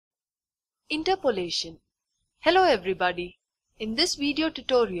Interpolation. Hello everybody. In this video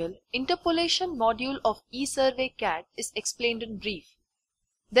tutorial, interpolation module of ESurvey CADD is explained in brief.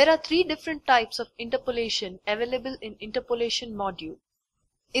 There are three different types of interpolation available in interpolation module.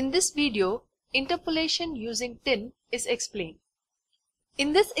 In this video, interpolation using tin is explained.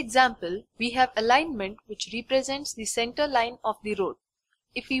 In this example, we have alignment which represents the center line of the road.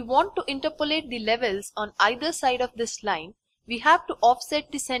 If we want to interpolate the levels on either side of this line, we have to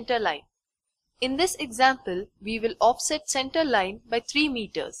offset the center line. In this example, we will offset center line by 3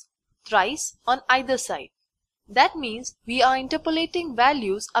 meters, thrice on either side. That means we are interpolating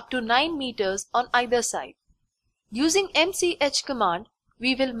values up to 9 meters on either side. Using MCH command,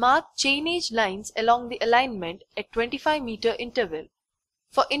 we will mark chainage lines along the alignment at 25 meter interval.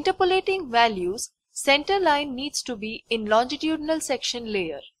 For interpolating values, center line needs to be in longitudinal section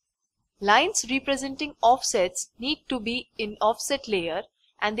layer. Lines representing offsets need to be in offset layer,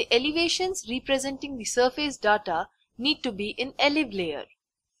 and the elevations representing the surface data need to be in elev layer.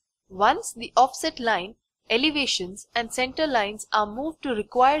 Once the offset line, elevations and center lines are moved to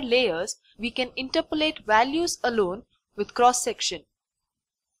required layers, we can interpolate values alone with cross section.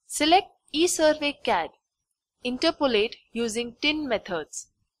 Select ESurvey CADD. Interpolate using tin methods.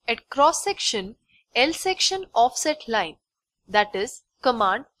 At cross section, L section offset line, that is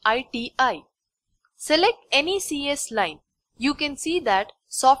command ITI. Select any CS line. You can see that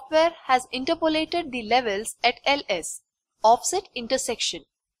software has interpolated the levels at LS, offset intersection.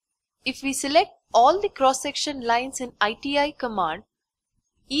 If we select all the cross-section lines in ITI command,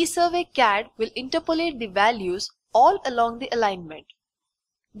 ESurvey CADD will interpolate the values all along the alignment.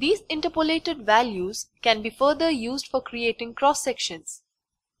 These interpolated values can be further used for creating cross-sections.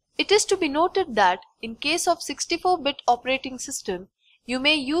 It is to be noted that in case of 64-bit operating system, you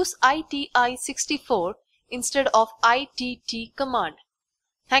may use ITI64 instead of ITT command.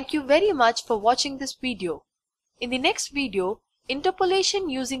 Thank you very much for watching this video. In the next video, interpolation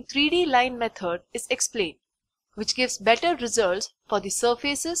using 3D line method is explained, which gives better results for the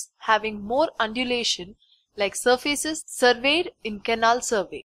surfaces having more undulation like surfaces surveyed in canal survey.